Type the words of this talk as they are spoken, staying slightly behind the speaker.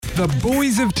The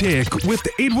Boys of Tech with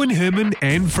Edwin Herman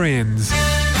and friends.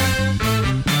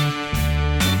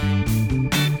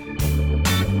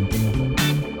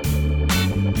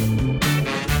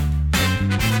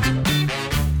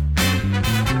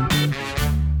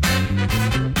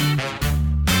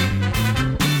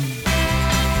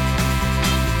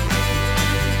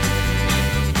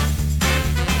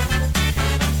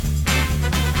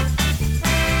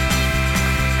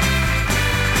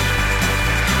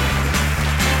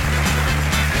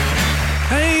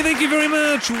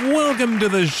 Welcome to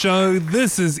the show.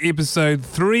 This is episode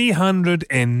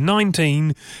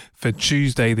 319 for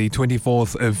Tuesday, the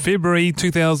 24th of February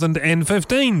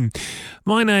 2015.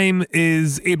 My name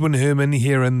is Edwin Herman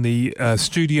here in the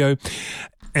studio,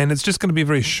 and it's just going to be a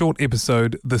very short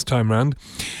episode this time round.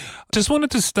 Just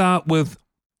wanted to start with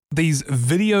these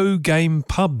video game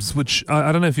pubs, which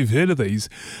I don't know if you've heard of these.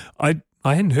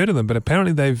 I hadn't heard of them, but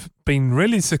apparently they've been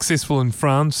really successful in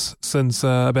France since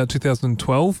about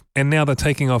 2012, and now they're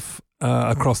taking off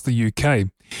across the UK.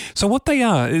 So what they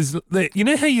are is that, you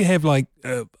know how you have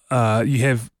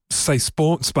say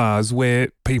sports bars where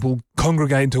people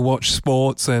congregate to watch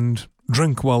sports and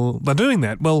drink while they're doing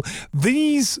that? Well,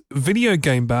 these video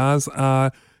game bars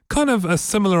are kind of a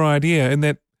similar idea in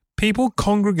that people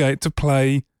congregate to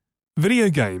play video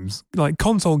games, like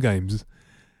console games,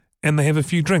 and they have a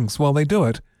few drinks while they do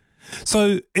it.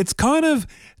 So it's kind of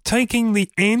taking the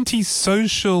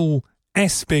antisocial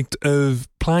aspect of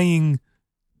playing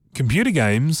computer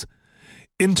games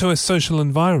into a social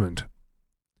environment.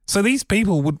 So these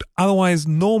people would otherwise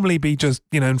normally be just,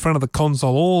 in front of the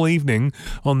console all evening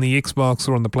on the Xbox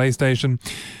or on the PlayStation.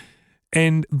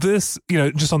 And this,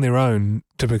 just on their own,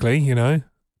 typically,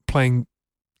 playing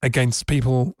against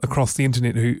people across the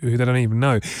internet who they don't even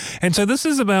know. And so this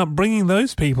is about bringing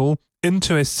those people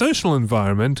into a social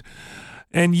environment,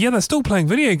 and they're still playing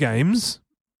video games,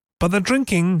 but they're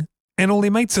drinking and all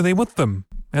their mates are there with them,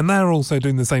 and they're also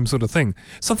doing the same sort of thing.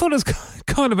 So I thought it was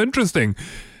kind of interesting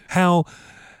how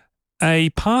a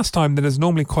pastime that is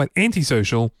normally quite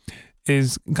antisocial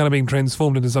is kind of being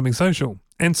transformed into something social.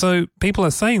 And so people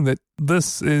are saying that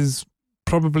this is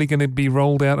probably going to be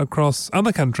rolled out across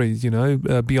other countries,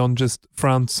 beyond just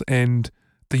France and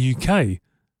the UK.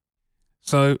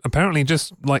 So apparently,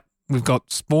 just like we've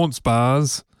got sports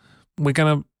bars, we're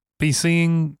going to be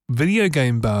seeing video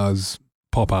game bars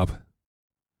pop up.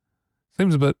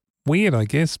 Seems a bit weird, I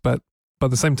guess, but by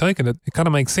the same token, it kind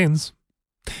of makes sense.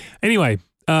 Anyway,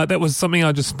 that was something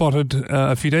I just spotted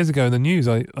a few days ago in the news.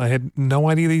 I had no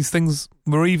idea these things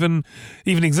were even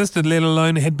existed, let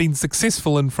alone had been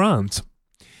successful in France.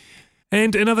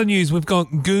 And in other news, we've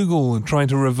got Google trying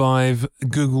to revive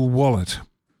Google Wallet.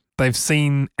 They've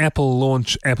seen Apple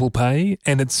launch Apple Pay,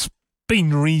 and it's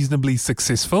been reasonably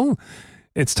successful.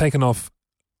 It's taken off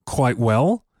quite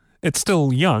well. It's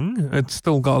still young. It's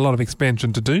still got a lot of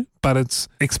expansion to do, but it's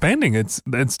expanding. It's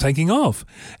taking off.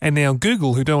 And now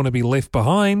Google, who don't want to be left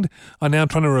behind, are now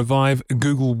trying to revive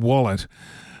Google Wallet.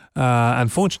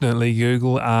 Unfortunately,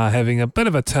 Google are having a bit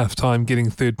of a tough time getting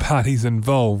third parties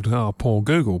involved. Oh, poor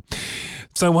Google.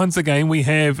 So once again, we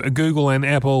have Google and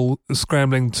Apple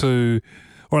scrambling to,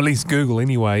 or at least Google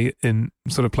anyway, in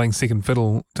sort of playing second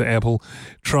fiddle to Apple,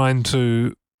 trying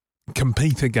to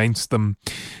compete against them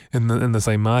in the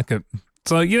same market.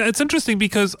 So, it's interesting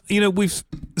because, we've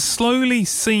slowly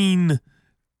seen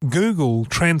Google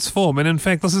transform. And in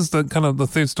fact, this is the kind of the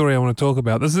third story I want to talk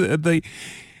about. This is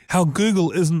how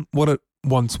Google isn't what it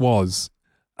once was.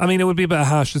 I mean, it would be a bit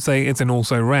harsh to say it's an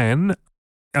also-ran.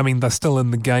 I mean, they're still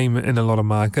in the game in a lot of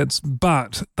markets,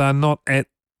 but they're not at,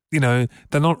 they're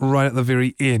not right at the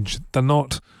very edge. They're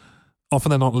not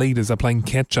leaders. They're playing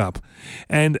catch-up.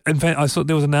 And in fact, I saw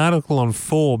there was an article on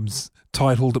Forbes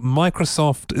titled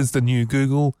 "Microsoft is the new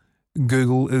Google.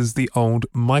 Google is the old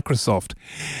Microsoft."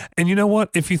 And you know what?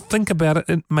 If you think about it,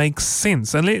 it makes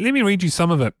sense. And let me read you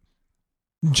some of it.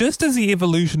 Just as the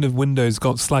evolution of Windows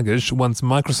got sluggish once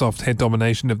Microsoft had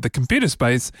domination of the computer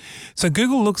space, so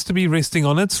Google looks to be resting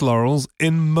on its laurels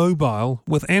in mobile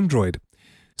with Android.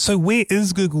 So where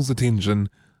is Google's attention?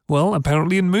 Well,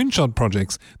 apparently in moonshot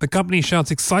projects. The company shouts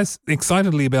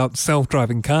excitedly about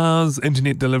self-driving cars,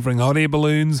 internet delivering hot air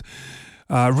balloons,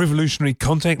 revolutionary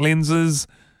contact lenses,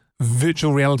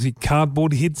 virtual reality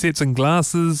cardboard headsets and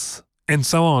glasses, and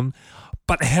so on.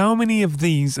 But how many of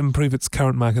these improve its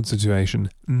current market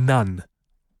situation? None.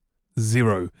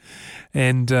 Zero.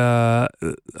 And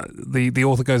the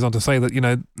author goes on to say that,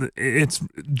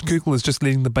 Google is just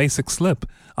letting the basics slip.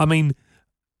 I mean,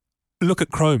 look at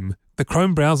Chrome. The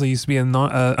Chrome browser used to be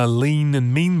a lean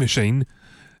and mean machine,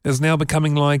 is now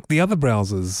becoming like the other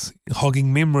browsers,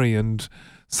 hogging memory and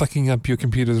sucking up your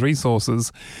computer's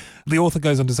resources. The author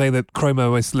goes on to say that Chrome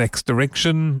OS lacks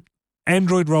direction.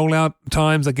 Android rollout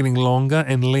times are getting longer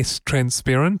and less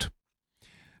transparent.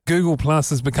 Google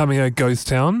Plus is becoming a ghost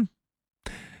town.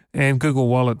 And Google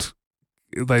Wallet,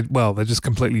 they just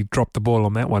completely dropped the ball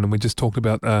on that one. And we just talked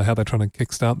about how they're trying to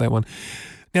kickstart that one.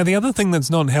 Now, the other thing that's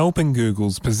not helping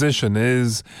Google's position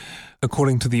is,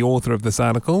 according to the author of this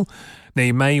article, now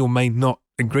you may or may not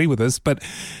agree with this, but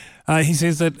he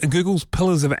says that Google's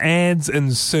pillars of ads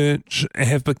and search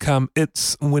have become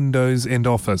its Windows and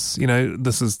Office.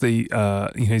 This is the,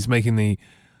 he's making the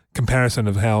comparison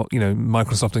of how,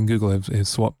 Microsoft and Google have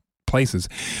swapped places.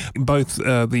 Both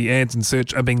the ads and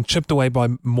search are being chipped away by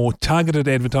more targeted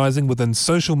advertising within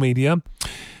social media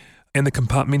and the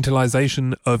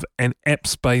compartmentalization of an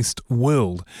apps-based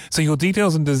world. So your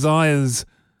details and desires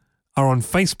are on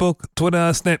Facebook, Twitter,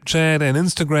 Snapchat, and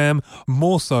Instagram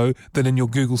more so than in your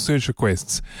Google search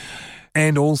requests.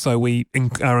 And also we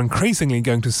are increasingly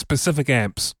going to specific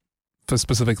apps for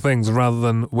specific things rather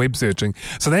than web searching.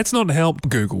 So that's not helped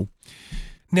Google.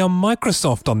 Now,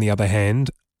 Microsoft, on the other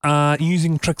hand, are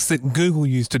using tricks that Google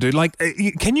used to do. Like,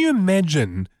 can you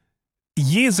imagine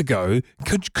years ago,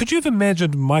 could you have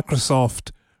imagined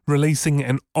Microsoft releasing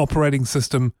an operating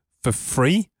system for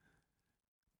free?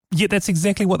 Yet that's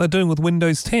exactly what they're doing with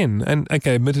Windows 10. And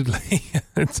okay, admittedly,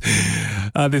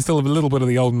 there's still a little bit of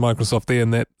the old Microsoft there,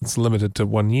 and that's limited to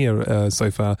 1 year so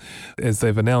far, as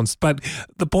they've announced. But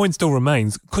the point still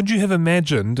remains. Could you have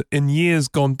imagined in years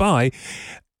gone by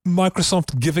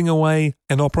Microsoft giving away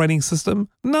an operating system?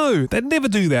 No, they'd never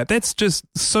do that. That's just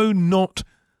so not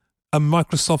a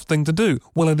Microsoft thing to do.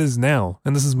 Well, it is now,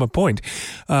 and this is my point.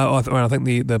 I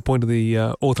think the point of the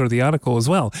author of the article as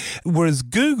well. Whereas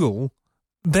Google,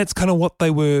 that's kind of what they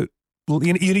were.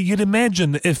 You'd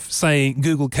imagine if, say,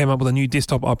 Google came up with a new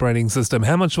desktop operating system,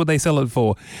 how much would they sell it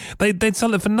for? They'd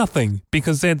sell it for nothing,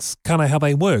 because that's kind of how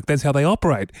they work. That's how they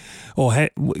operate, or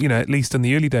at least in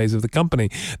the early days of the company.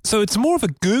 So it's more of a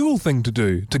Google thing to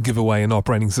do, to give away an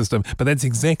operating system, but that's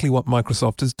exactly what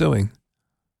Microsoft is doing.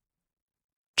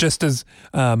 Just as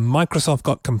Microsoft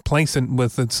got complacent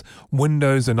with its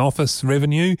Windows and Office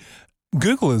revenue,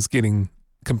 Google is getting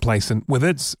complacent with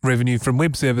its revenue from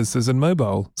web services and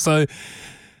mobile. So,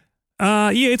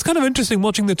 it's kind of interesting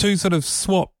watching the two sort of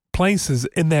swap places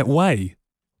in that way.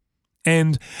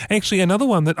 And actually, another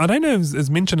one that I don't know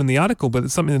is mentioned in the article, but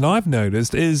it's something that I've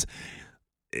noticed, is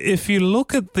if you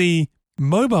look at the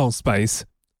mobile space,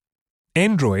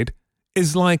 Android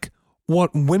is like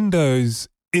what Windows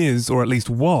is, or at least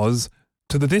was,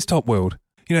 to the desktop world.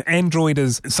 Android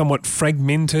is somewhat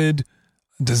fragmented,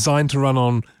 designed to run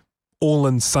on all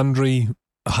and sundry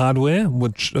hardware,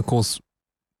 which of course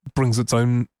brings its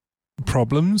own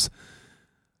problems.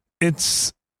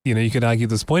 It's, you could argue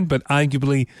this point, but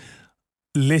arguably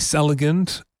less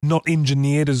elegant, not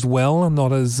engineered as well,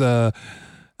 not as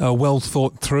well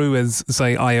thought through as,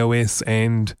 say, iOS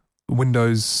and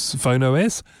Windows Phone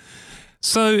OS.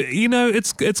 So,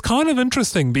 it's kind of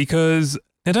interesting because,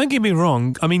 now don't get me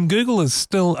wrong, I mean, Google is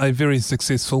still a very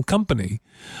successful company,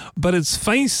 but it's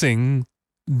facing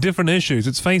different issues.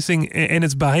 It's facing, and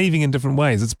it's behaving in different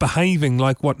ways. It's behaving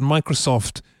like what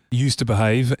Microsoft used to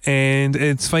behave, and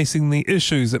it's facing the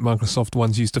issues that Microsoft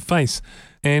once used to face.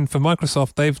 And for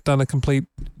Microsoft, they've done a complete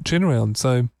turnaround.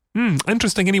 So,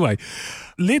 interesting anyway.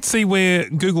 Let's see where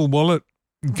Google Wallet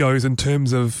goes in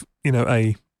terms of,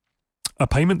 a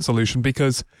payment solution,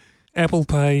 because Apple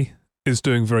Pay is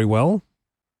doing very well,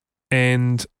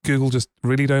 and Google just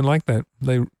really don't like that.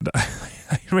 They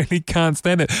really can't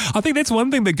stand it. I think that's one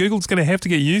thing that Google's going to have to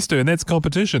get used to, and that's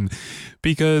competition,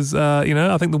 because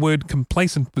I think the word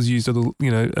complacent was used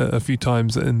a few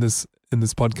times in this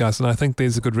podcast, and I think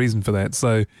there's a good reason for that.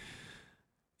 So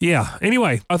yeah,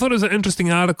 anyway, I thought it was an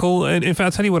interesting article, and in fact,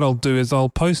 I'll tell you what I'll do is I'll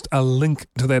post a link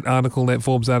to that article, that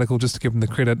Forbes article, just to give them the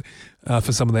credit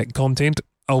for some of that content.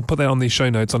 I'll put that on the show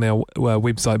notes on our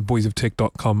website,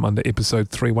 boysoftech.com, under episode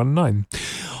 319.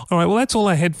 All right, well, that's all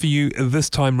I had for you this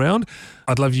time round.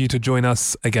 I'd love you to join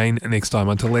us again next time.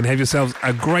 Until then, have yourselves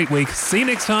a great week. See you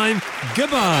next time.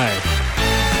 Goodbye.